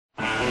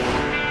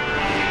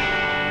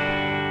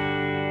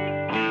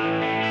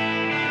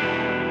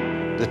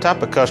The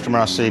type of customer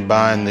I see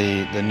buying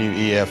the new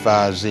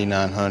EFI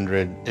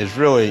Z900 is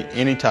really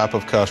any type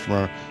of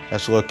customer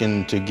that's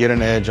looking to get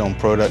an edge on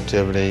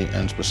productivity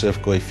and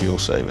specifically fuel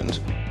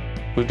savings.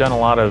 We've done a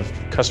lot of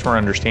customer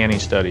understanding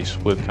studies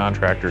with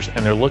contractors,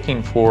 and they're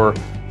looking for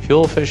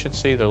fuel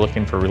efficiency, they're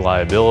looking for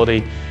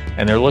reliability,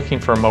 and they're looking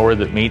for a mower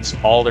that meets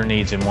all their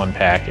needs in one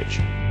package.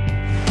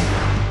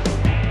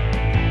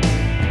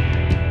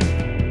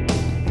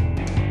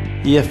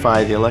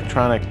 EFI, the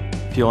electronic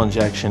fuel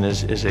injection,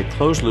 is a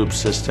closed-loop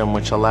system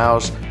which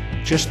allows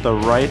just the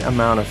right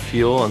amount of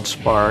fuel and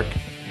spark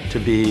to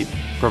be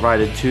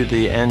provided to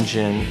the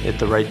engine at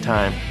the right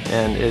time,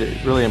 and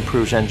it really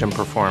improves engine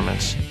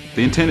performance.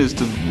 The intent is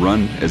to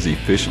run as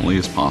efficiently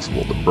as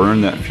possible, to burn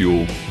that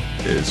fuel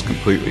as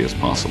completely as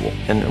possible.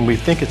 And we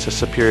think it's a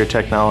superior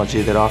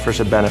technology that offers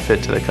a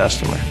benefit to the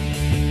customer.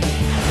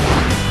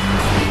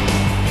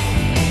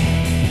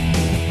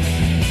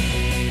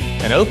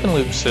 An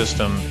open-loop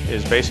system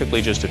is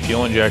basically just a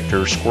fuel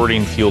injector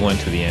squirting fuel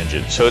into the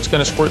engine. So it's going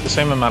to squirt the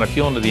same amount of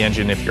fuel into the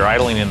engine if you're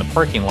idling in the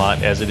parking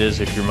lot as it is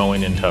if you're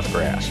mowing in tough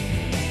grass.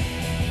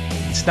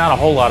 It's not a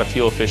whole lot of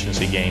fuel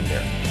efficiency gain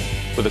there.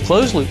 With a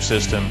closed-loop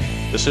system,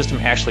 the system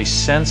actually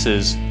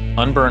senses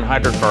unburned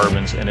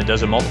hydrocarbons, and it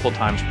does it multiple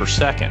times per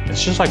second.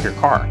 It's just like your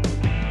car.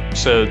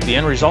 So the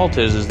end result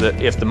is that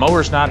if the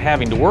mower's not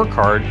having to work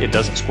hard, it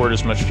doesn't squirt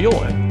as much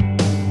fuel in.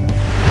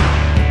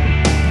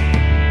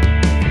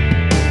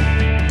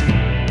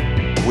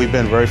 We've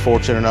been very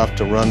fortunate enough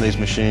to run these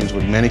machines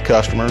with many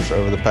customers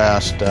over the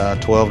past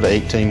 12 to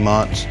 18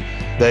 months.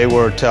 They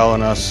were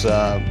telling us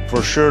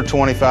for sure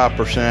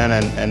 25%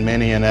 and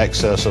many in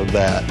excess of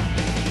that.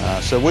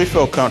 So we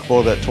feel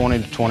comfortable that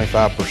 20 to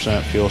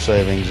 25% fuel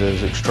savings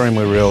is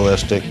extremely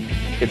realistic.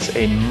 It's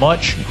a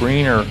much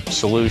greener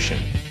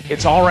solution.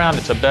 It's all around,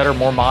 it's a better,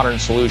 more modern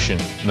solution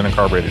than a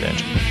carbureted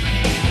engine.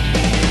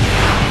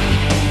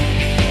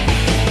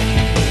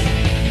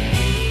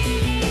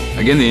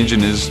 Again, the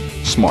engine is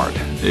smart.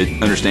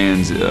 It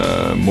understands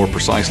more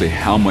precisely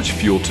how much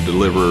fuel to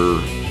deliver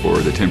for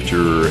the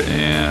temperature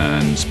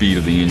and speed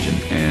of the engine,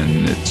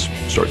 and it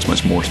starts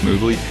much more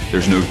smoothly.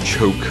 There's no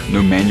choke,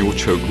 no manual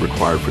choke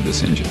required for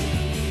this engine.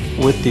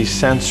 With these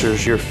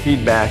sensors, your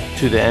feedback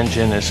to the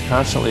engine is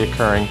constantly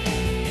occurring,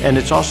 and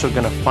it's also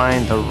going to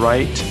find the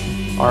right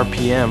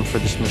RPM for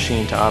this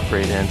machine to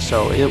operate in,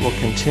 so it will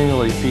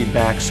continually feed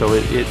back so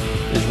it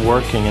is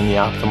working in the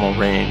optimal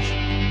range.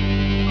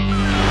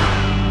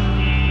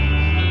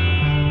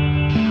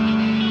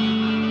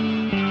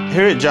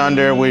 Here at John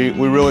Deere, we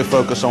really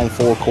focus on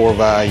 4 core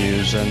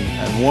values,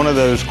 and one of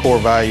those core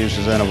values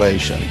is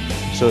innovation.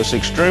 So it's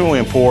extremely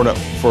important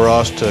for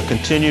us to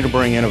continue to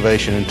bring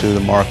innovation into the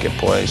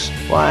marketplace.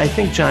 Well, I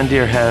think John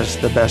Deere has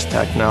the best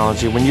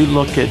technology. When you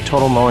look at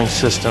total mowing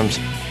systems,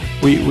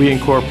 we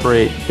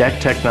incorporate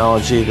deck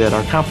technology that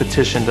our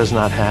competition does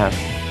not have.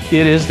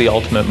 It is the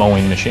ultimate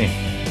mowing machine.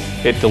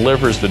 It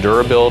delivers the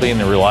durability and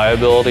the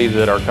reliability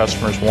that our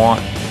customers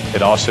want.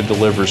 It also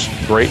delivers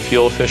great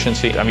fuel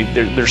efficiency. I mean,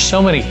 there's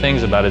so many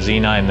things about a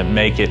Z9 that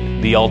make it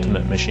the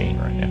ultimate machine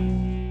right now.